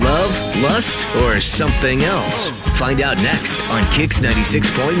lust, or something else? Find out next on Kix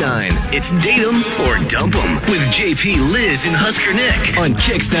 96.9. It's Date 'em or Dump 'em with JP, Liz, and Husker Nick on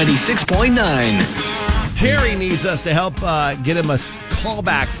Kix 96.9. Terry needs us to help get him a call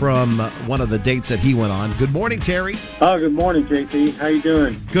back from one of the dates that he went on. Good morning, Terry. Oh, good morning, JP. How you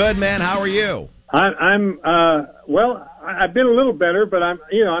doing? Good, man. How are you? I'm well, I've been a little better, but I'm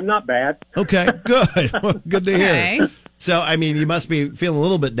not bad. Okay, good. Good to hear. Okay. So, I mean, you must be feeling a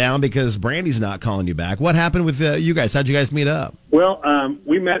little bit down because Brandy's not calling you back. What happened with you guys? How'd you guys meet up? Well,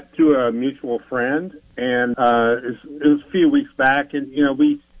 we met through a mutual friend, and it was a few weeks back, and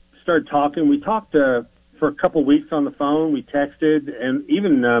we started talking. We talked for a couple weeks on the phone. We texted, and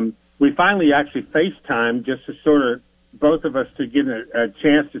even we finally actually FaceTimed just to sort of both of us to get a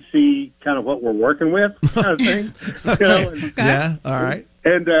chance to see kind of what we're working with, kind of thing. Yeah, all right.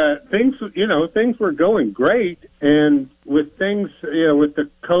 And things were going great, and with things, with the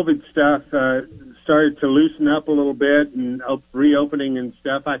COVID stuff, started to loosen up a little bit and reopening and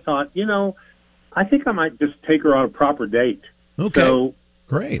stuff. I thought, I think I might just take her on a proper date. Okay, so,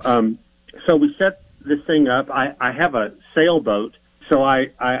 great. So we set this thing up. I have a sailboat, so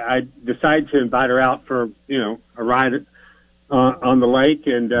I decided to invite her out for a ride on the lake,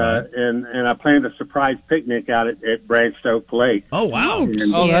 and I planned a surprise picnic out at Branched Oak Lake. Oh wow!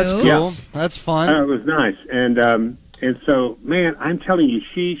 Oh, that's cool. Yeah. That's fun. It was nice, and so, man, I'm telling you,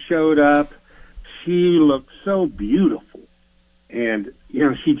 she showed up. She looked so beautiful, and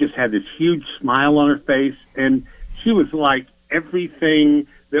she just had this huge smile on her face, and she was like everything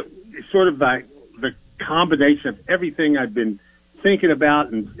that sort of like the combination of everything I'd been thinking about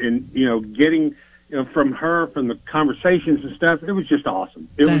and getting from her, from the conversations and stuff. It was just awesome.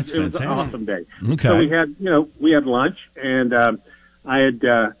 It was an awesome day. Okay. So we had lunch, and I had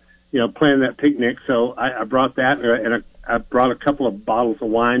planned that picnic. So I brought that, and I brought a couple of bottles of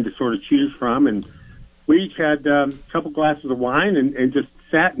wine to sort of choose from, and we each had a couple glasses of wine and just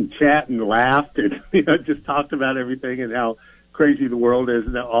sat and chat and laughed and just talked about everything and how crazy the world is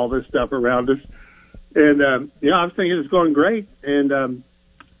and all this stuff around us. And I was thinking it was going great, and to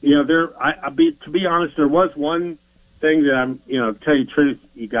be honest, there was one thing that I'm, tell you the truth,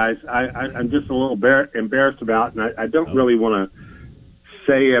 you guys, I'm just a little embarrassed about, and I don't really want to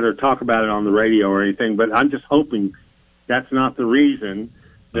say it or talk about it on the radio or anything, but I'm just hoping that's not the reason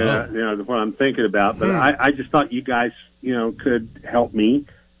that, what I'm thinking about. But I just thought you guys, could help me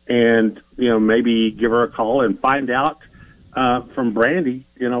and, maybe give her a call and find out from Brandy,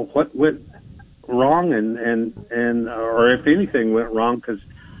 what went wrong and or if anything went wrong, because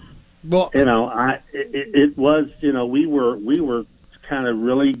Well, it was, we were kind of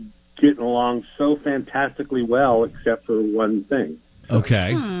really getting along so fantastically well, except for one thing.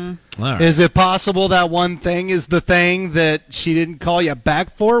 Okay. All right. is it possible that one thing is the thing that she didn't call you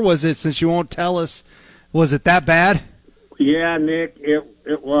back for? Was it, since you won't tell us, was it that bad? Yeah, Nick, it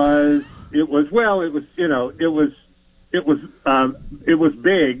was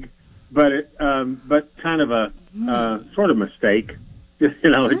big, but kind of a sort of mistake.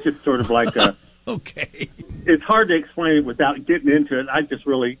 It's just sort of like a. Okay. It's hard to explain it without getting into it. I just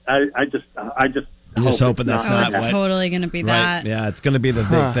I'm just hoping that's not it's what. totally going to be Right. that. Yeah, it's going to be the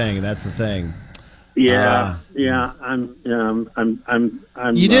big thing. That's the thing. Yeah. I'm.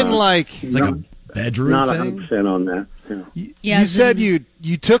 You didn't like. It's like a bedroom not thing. 100% on that. Yeah, you said you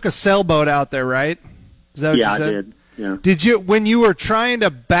took a sailboat out there, right? Is that what Yeah, you said? I did. Yeah. Did you, when you were trying to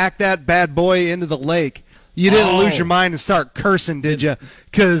back that bad boy into the lake, you didn't lose your mind and start cursing, did you?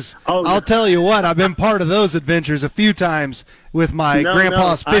 Because I'll tell you what, I've been part of those adventures a few times with my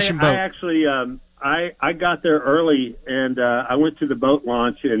grandpa's fishing boat. I actually, I got there early, and I went to the boat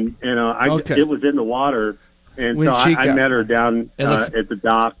launch, and it was in the water, and When so she I got- met her down at the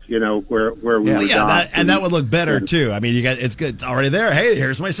dock, where we were docked. That would look better too. I mean, you got it's good. It's already there. Hey,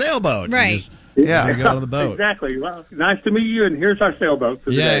 here's my sailboat. You Right. just- you go on the boat. Exactly. Well, nice to meet you, and here's our sailboat for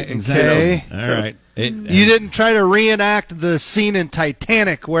the Yeah, day. exactly. Okay. All right. You didn't try to reenact the scene in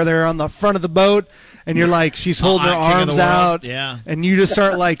Titanic where they're on the front of the boat and you're like, she's holding her King of the arms world. out. Yeah. And you just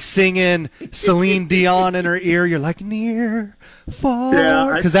start like singing Celine Dion in her ear. You're like, near, far.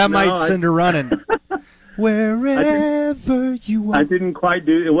 Yeah, Because that might send her running. Wherever you are. I didn't quite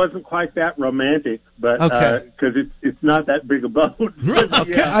do. It wasn't quite that romantic, but Okay. because it's not that big a boat.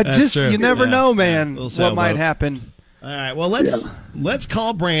 Okay, Yeah. That's true. you never Yeah. know, man, Little what might sailboat. happen. All right. Well, let's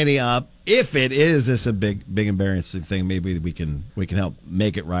call Brandy up. If it is this a big embarrassing thing, maybe we can help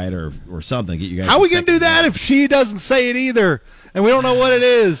make it right or something. Get you guys. How are we going to do that if she doesn't say it either? And we don't know what it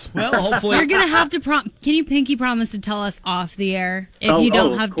is. Well, hopefully. You're going to have to can you pinky promise to tell us off the air if you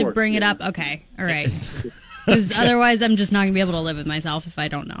don't of have to course, bring it yeah. up? Okay. All right. Because otherwise, I'm just not going to be able to live with myself if I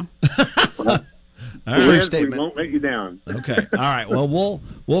don't know. All right. Liz, we won't let you down. Okay. All right. Well,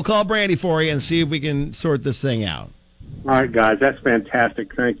 we'll call Brandy for you and see if we can sort this thing out. All right, guys, that's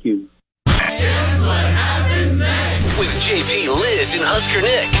fantastic. Thank you. With JP, Liz, and Husker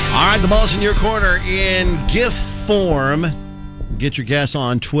Nick. All right, the ball's in your corner in GIF form. Get your guess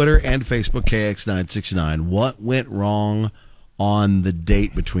on Twitter and Facebook, KX969. What went wrong on the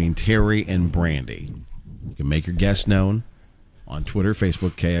date between Terry and Brandy? You can make your guess known on Twitter,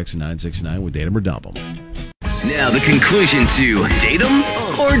 Facebook, KX969 with Datum or Dump 'em. Now the conclusion to Date 'em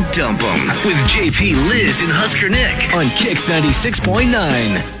or Dump 'em with JP, Liz, and Husker Nick on Kix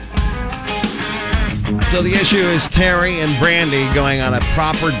 96.9. So the issue is Terry and Brandy going on a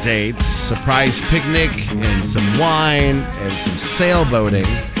proper date, surprise picnic, and some wine, and some sailboating.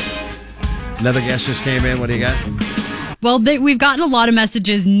 Another guest just came in. What do you got? Well, we've gotten a lot of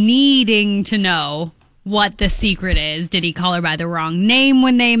messages needing to know what the secret is. Did he call her by the wrong name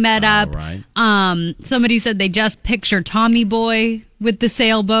when they met up? Right. Somebody said they just picture Tommy Boy with the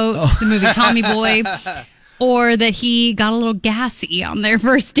sailboat, the movie Tommy Boy, or that he got a little gassy on their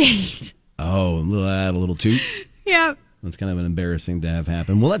first date. Oh, a little toot. Yep. That's kind of an embarrassing to have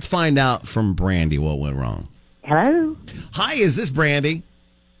happen. Well, let's find out from Brandy what went wrong. Hello. Hi, is this Brandy?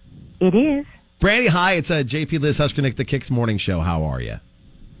 It is. Brandy, hi. It's JP, Liz, Husker Nick, the Kix Morning Show. How are you?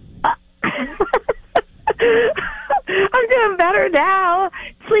 I'm doing better now.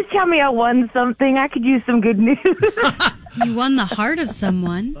 Please tell me I won something. I could use some good news. You won the heart of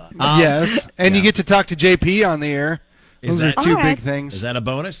someone. Yes, and you get to talk to JP on the air. Those are two All right. big things. Is that a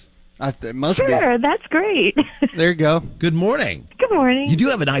bonus? It must Sure, that's great. be. There you go. Good morning. Good morning. You do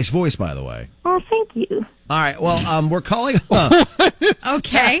have a nice voice, by the way. Oh, thank you. All right. Well, we're calling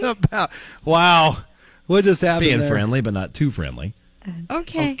Okay. Wow. What just happened being there? friendly, but not too friendly.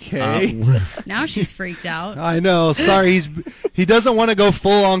 Okay. Okay. Now she's freaked out. I know. Sorry, he doesn't want to go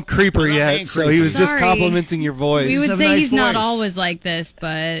full on creeper Not yet, being so creepy. he was just Sorry. complimenting your voice. We would have a say nice he's not voice. always like this,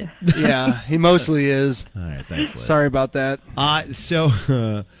 but Yeah, he mostly is. All right. Thanks, Liz. Sorry about that.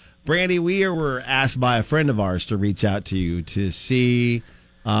 So, Brandy, we were asked by a friend of ours to reach out to you to see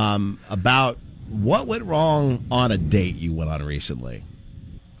about what went wrong on a date you went on recently.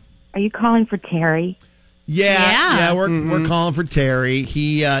 Are you calling for Terry? Yeah. We're calling for Terry.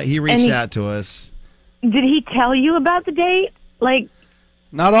 He reached out to us. Did he tell you about the date? Like,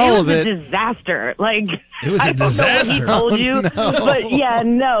 Not all it of was it. a disaster. Like, It was a I don't know what he disaster. told you, Oh, no. but yeah,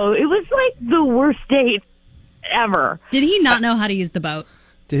 no, it was like the worst date ever. did he not know how to use the boat?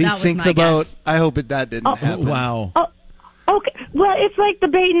 Did he That was sink my the boat? guess. I hope that didn't happen. Wow. Okay, well, it's like the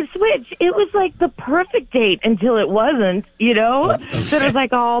bait and switch. It was like the perfect date until it wasn't, you know? So it was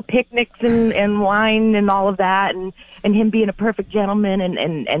like all picnics and wine and all of that, and him being a perfect gentleman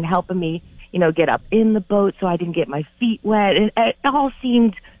and helping me, you know, get up in the boat so I didn't get my feet wet. And it all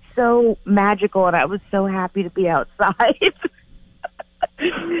seemed so magical, and I was so happy to be outside.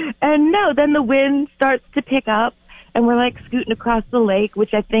 And no, then the wind starts to pick up, and we're like scooting across the lake,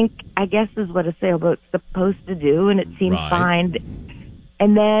 which I guess is what a sailboat's supposed to do, and it seems Right. fine.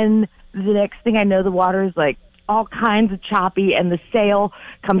 And then the next thing I know, the water is like all kinds of choppy, and the sail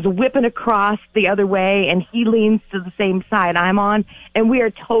comes whipping across the other way, and he leans to the same side I'm on, and we are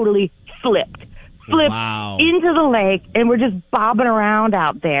totally flipped Wow. into the lake, and we're just bobbing around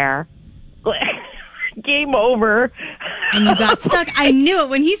out there. Game over. And you got stuck. I knew it.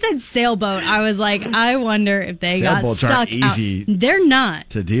 When he said sailboat, I was like, I wonder if they got Sailboats stuck. aren't easy. Out. They're not.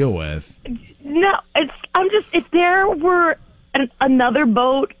 To deal with. No, if there were another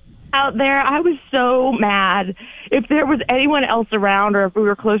boat out there, I was so mad. If there was anyone else around, or if we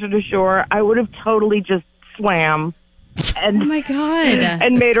were closer to shore, I would have totally just swam Oh and my God.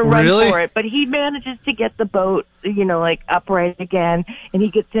 and made a run Really? for it. But he manages to get the boat, you know, like upright again, and he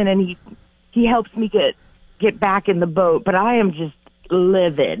gets in and he helps me get back in the boat. But I am just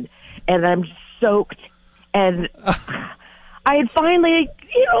livid, and I'm soaked, and I had finally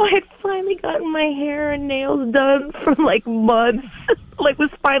gotten my hair and nails done from like months. Like, was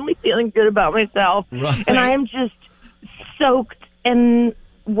finally feeling good about myself. Right. And I am just soaked, and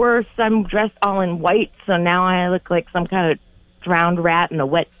worse, I'm dressed all in white, so now I look like some kind of drowned rat in a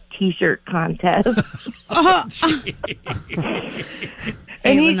wet t-shirt contest.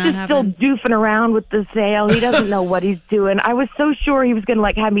 And Hate he's when that just still happens. doofing around with the sail. He doesn't know what he's doing. I was so sure he was going to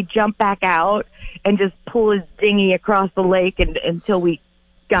like have me jump back out and just pull his dinghy across the lake until we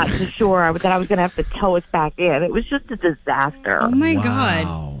got to shore. That I was going to have to tow us back in. It was just a disaster. Oh my God.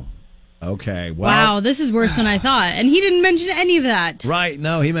 Wow. Okay. Well, Wow, this is worse than I thought. And he didn't mention any of that. Right.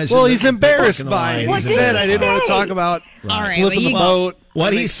 No, he mentioned. Well, the- he's the embarrassed fucking by it. line. He He's said I didn't want embarrassed to talk about All right, flipping well, the you- boat.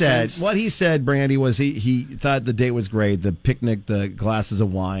 What That he makes said, sense. Brandy, was he thought the date was great. The picnic, the glasses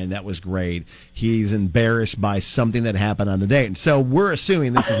of wine, that was great. He's embarrassed by something that happened on the date. And so we're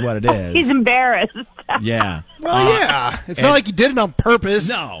assuming this is what it is. He's embarrassed. Yeah. Well, yeah. It's not like he did it on purpose.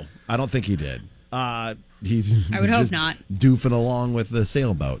 No, I don't think he did. He's I would hope just not. doofing along with the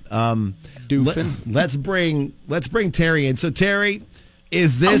sailboat. Doofing. Let's bring Terry in. So Terry,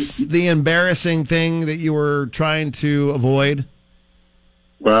 is this the embarrassing thing that you were trying to avoid?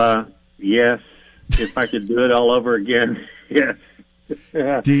 Yes. If I could do it all over again, yes.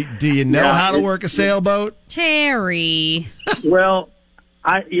 Do you know Yeah, how to work a sailboat? Terry. Well,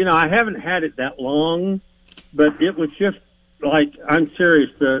 I haven't had it that long, but it was just like, I'm serious.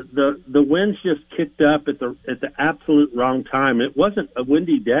 The winds just kicked up at the absolute wrong time. It wasn't a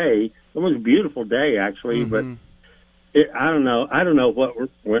windy day. It was a beautiful day actually, but I don't know what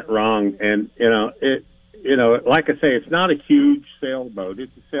went wrong. And like I say, it's not a huge sailboat.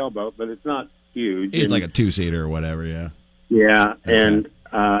 It's a sailboat, but it's not huge. It's And- like a 2-seater or whatever. Yeah. Yeah, and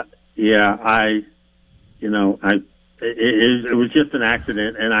it was just an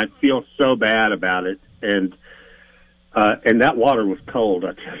accident, and I feel so bad about it. And that water was cold.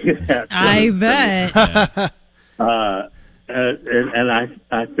 I tell you that. I bet. And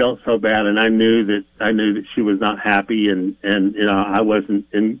I felt so bad, and I knew that she was not happy, and I wasn't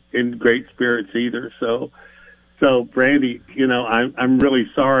in great spirits either. So Brandy, I'm really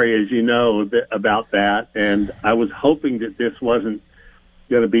sorry, as you know, about that, and I was hoping that this wasn't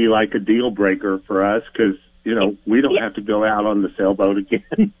going to be like a deal breaker for us, because we don't have to go out on the sailboat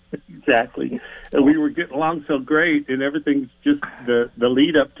again. Exactly. And we were getting along so great, and everything's just the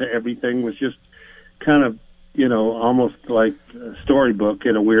lead up to everything was just kind of almost like a storybook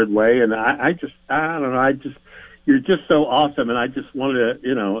in a weird way. And I don't know, you're just so awesome, and I just wanted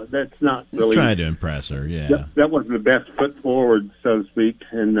to, that's not really Trying to impress her. Yeah. that wasn't the best foot forward, so to speak.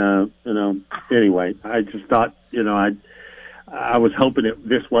 And anyway, I just thought, I was hoping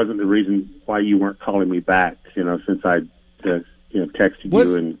this wasn't the reason why you weren't calling me back, since I texted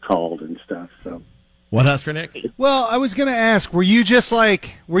you and called and stuff. So What, Husker Nick? Well, I was gonna ask, were you just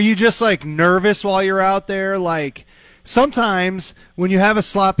like nervous while you're out there? Like sometimes when you have a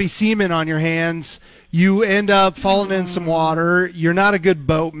sloppy seaman on your hands, you end up falling in some water. You're not a good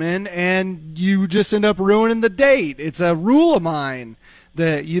boatman, and you just end up ruining the date. It's a rule of mine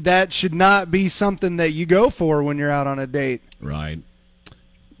that should not be something that you go for when you're out on a date. Right.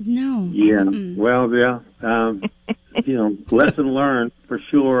 No. yeah, well, yeah, lesson learned for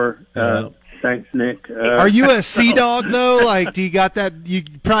sure. Thanks, Nick. Are you a sea dog though? Like, do you got that? You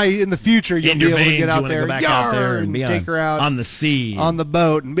probably in the future you'll be able to get out there, out there and be take her out on the sea, on the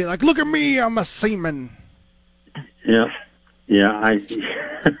boat, and be like, "Look at me, I'm a seaman." Yeah, Yeah,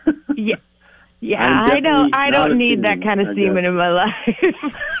 I don't need that kind of semen in my life.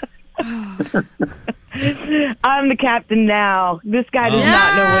 I'm the captain now. This guy does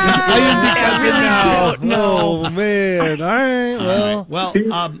not know what he's doing. No, man. All right. Well,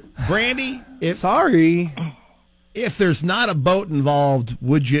 Brandy, if there's not a boat involved,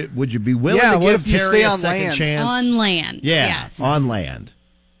 would you be willing to what give if you Terry stay a on second land? chance? On land. Yeah, Yes. on land.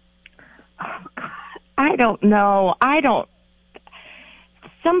 I don't know.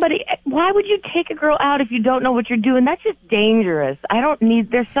 Why would you take a girl out if you don't know what you're doing? That's just dangerous.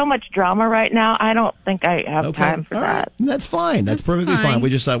 There's so much drama right now. I don't think I have time for All that. right. That's fine. That's perfectly fine. We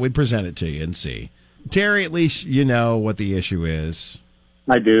just thought we'd present it to you and see. Terry, at least you know what the issue is.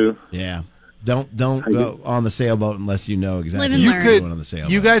 I do. Yeah. Don't go on the sailboat unless you know exactly Live and what learn. you're doing on the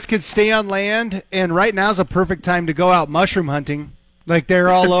sailboat. You guys could stay on land, and right now's a perfect time to go out mushroom hunting. Like they're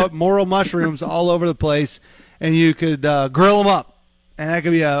all morel mushrooms all over the place, and you could grill them up, and that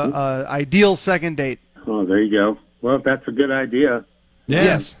could be a ideal second date. Oh, there you go. Well, that's a good idea. Yeah.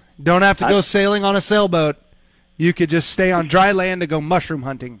 Yes, don't have to go sailing on a sailboat. You could just stay on dry land to go mushroom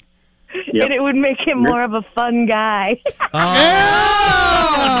hunting. Yep. And it would make him more of a fun guy.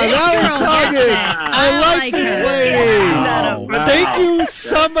 I like this lady. Wow. Thank you.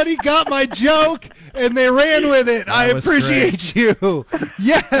 Somebody got my joke and they ran with it. I was appreciate you.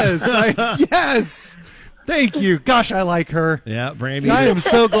 Yes. Yes. Thank you. Gosh, I like her. Yeah, Brandy. I am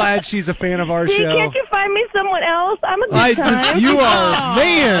so glad she's a fan of our See, show. can't you find me someone else? I'm a good time. You are,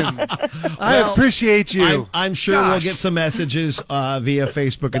 man. I appreciate you. I'm sure we'll get some messages via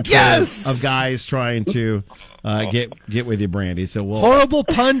Facebook and Twitter Yes! of guys trying to get with you, Brandy. So we'll Horrible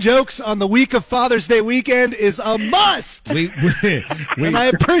pun jokes on the week of Father's Day weekend is a must. And I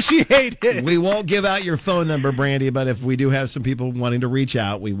appreciate it. we won't give out your phone number, Brandy, but if we do have some people wanting to reach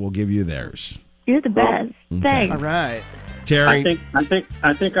out, we will give you theirs. You're the best. Thanks. All right. Terry. I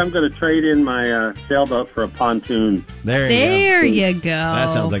think I'm going to trade in my sailboat for a pontoon. There you go.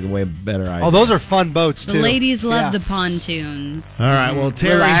 That sounds like a way better idea. Oh, those are fun boats too. The ladies love the pontoons. All right, well,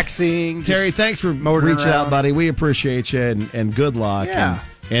 Terry, relaxing. Terry, thanks for reaching out, buddy. We appreciate you, and good luck. Yeah.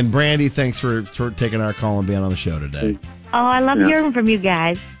 And Brandy, thanks for taking our call and being on the show today. Oh, I love hearing from you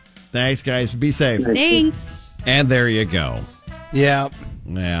guys. Thanks, guys. Be safe. Thanks. And there you go. Yeah.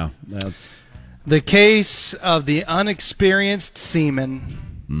 Yeah, that's the case of the unexperienced seaman.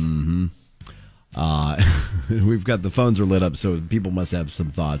 Mm-hmm. We've got the phones are lit up, so people must have some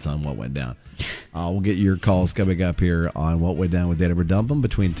thoughts on what went down. We'll get your calls coming up here on What Went Down with Date 'Em or Dump 'Em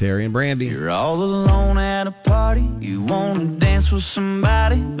between Terry and Brandy. You're all alone at a party. You want to dance with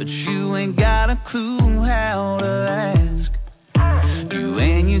somebody, but you ain't got a clue how to ask. You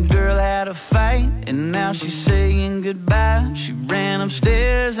and your girl had a fight, and now she's saying goodbye. She ran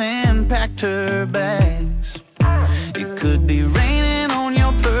upstairs and packed her bags. It could be raining on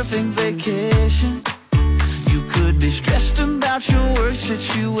your perfect vacation. You could be stressed about your work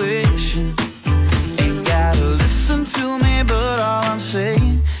situation. Ain't gotta listen to me, but all I'm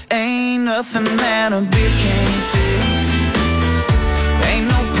saying ain't nothing that a beer can't fix. Ain't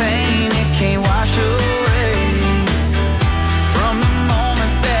no pain it can't wash away. From the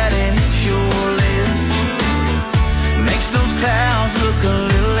moment that it hits your lips, makes those clouds look a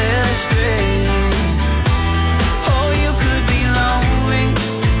little less gray. Oh, you could be lonely,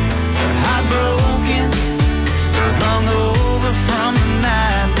 or heartbroken, or hungover from the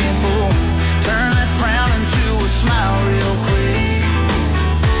night before. Turn that frown into a smile real quick.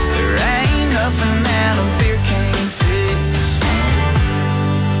 There ain't nothing that a beer can't fix.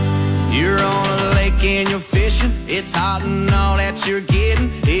 You're on a lake and you're fishing. It's hot and all that you're getting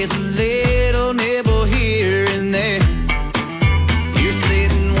is a little nibble here and there. You're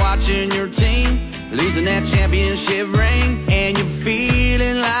sitting watching your team losing that championship ring, and you're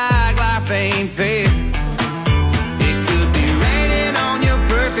feeling like life ain't fair. It could be raining on your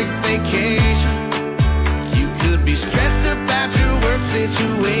perfect vacation. You could be stressed about your work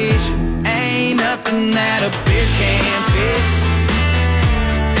situation. Ain't nothing that a beer can't fix.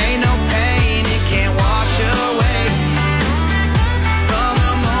 Ain't no pain it can't wash away. From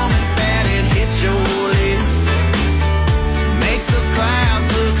the moment that it hits your lips, makes those clouds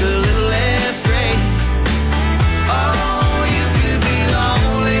look a little less gray. Oh, you could be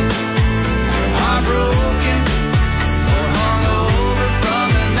lonely, or heartbroken, or hungover from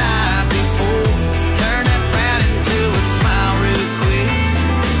the night before. Turn that frown into a smile real quick.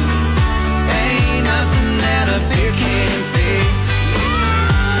 Ain't nothing that a beer can't fix.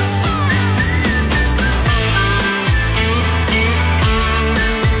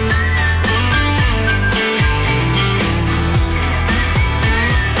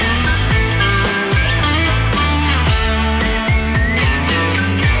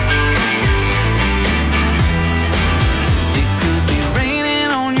 It could be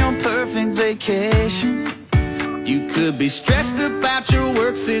raining on your perfect vacation. You could be stressed about your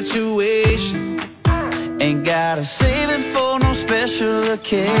work situation. Ain't gotta save it for no special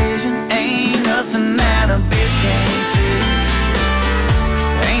occasion. Ain't nothing that a beer can't fix.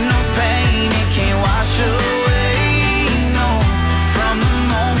 Ain't no pain it can't wash away. No, from the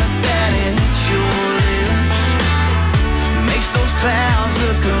moment that it hits your lips, makes those clouds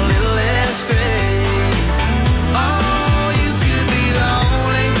look a little less gray. Oh, you could be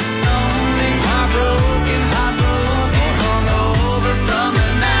lonely, heartbroken, or hungover from the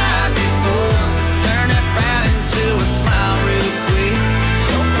night before. Turn that frown into a smile real quick.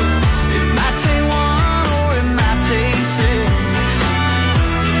 It might take one or it might take six.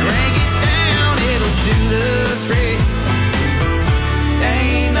 Drink it down, it'll do the trick.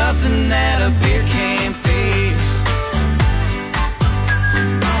 Ain't nothing that a beer can't fix.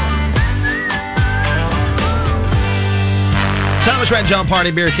 Thomas Rhett, John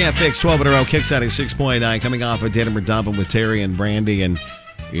Party, Beer Can't Fix, 12 in a row, Kicks 96.9, coming off of Date 'Em or Dump 'Em with Terry and Brandy, and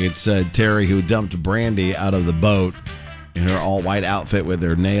it's Terry who dumped Brandy out of the boat in her all-white outfit with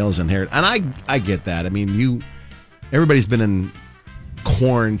her nails and hair. And I get that. I mean, everybody's been in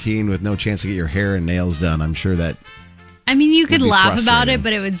quarantine with no chance to get your hair and nails done. I'm sure that... I mean, you could would be laugh about frustrating. it,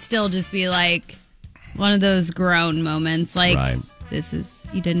 but it would still just be like one of those grown moments. Like, Right.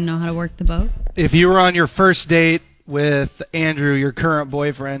 you didn't know how to work the boat? If you were on your first date with Andrew, your current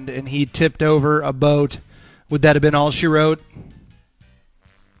boyfriend, and he tipped over a boat, would that have been all she wrote?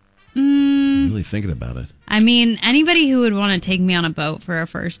 Really thinking about it. I mean, anybody who would want to take me on a boat for a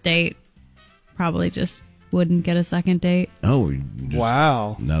first date probably just wouldn't get a second date. Oh, just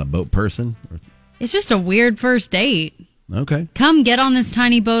Wow. not a boat person? It's just a weird first date. Okay. Come get on this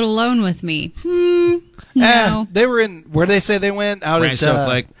tiny boat alone with me. No. They were in, where did they say they went? Out Branch at Oak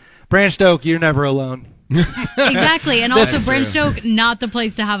Lake. Branch Oak, you're never alone. Exactly. And also Branch Oak, not the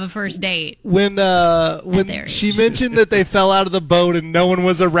place to have a first date. When she mentioned that they fell out of the boat and no one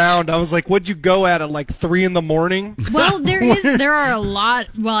was around, I was like, what'd you go at like 3 a.m? Well, there are a lot,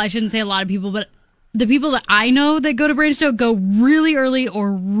 well, I shouldn't say a lot of people, but the people that I know that go to Branch Oak go really early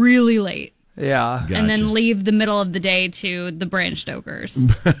or really late. Yeah. Gotcha. And then leave the middle of the day to the Branch Stokers.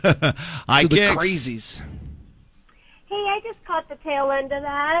 Hi, To the Kix. crazies. Hey, I just caught the tail end of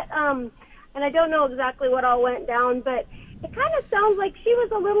that, and I don't know exactly what all went down, but it kind of sounds like she was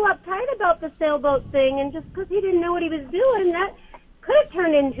a little uptight about the sailboat thing, and just because he didn't know what he was doing, that could have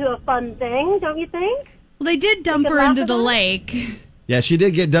turned into a fun thing, don't you think? Well, they did dump her into the lake. Yeah, she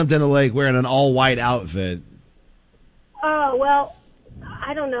did get dumped in a lake wearing an all-white outfit. Oh, well,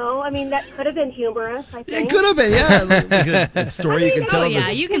 I don't know. I mean, that could have been humorous, I think. It could have been, yeah. Like a story you can tell. yeah,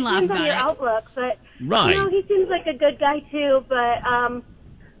 you can laugh depends on about your it. outlook, but, Right. he seems like a good guy, too, but,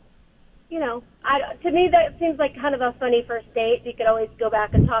 to me, that seems like kind of a funny first date you could always go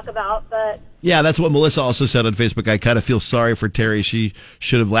back and talk about, but... Yeah, that's what Melissa also said on Facebook. I kind of feel sorry for Terry. She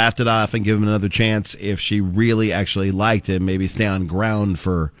should have laughed it off and given him another chance if she really actually liked him. Maybe stay on ground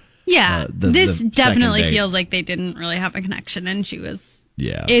for Yeah, the this second definitely date. feels like they didn't really have a connection, and she was...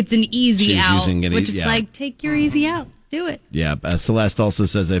 Yeah. It's an easy She's out, using it, which is yeah. like, take your easy out. Do it. Yeah, Celeste also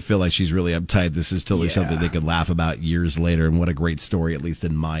says, I feel like she's really uptight. This is totally something they could laugh about years later, and what a great story, at least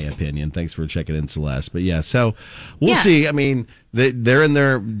in my opinion. Thanks for checking in, Celeste. But yeah, so we'll see. I mean, they're in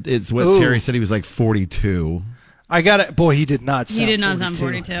there. It's what Terry said. He was like 42. I got it. Boy, he did not sound He did not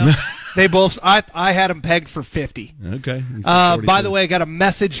 42. sound 42. They both, I had him pegged for 50. Okay. By the way, I got a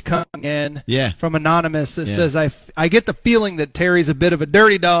message coming in from Anonymous that says, I get the feeling that Terry's a bit of a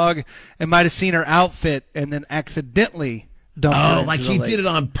dirty dog and might have seen her outfit and then accidentally dumped her into like the he lake. did it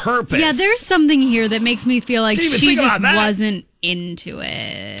on purpose. Yeah, there's something here that makes me feel like Didn't even she think just about that. wasn't into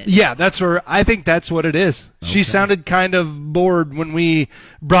it. Yeah, I think that's what it is. She sounded kind of bored when we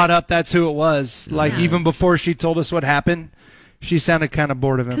brought up that's who it was. Like, even before she told us what happened, she sounded kind of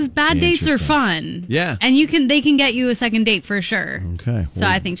bored of him. Because bad dates are fun. Yeah. And they can get you a second date for sure. Okay. So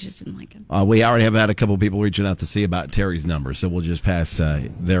I think she just didn't like him. We already have had a couple people reaching out to see about Terry's number, so we'll just pass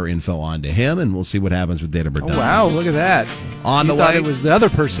their info on to him, and we'll see what happens with Data Oh, Production. wow, look at that. On You the thought way. it was the other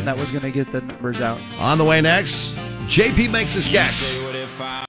person that was going to get the numbers out. On the way next, JP makes his guess.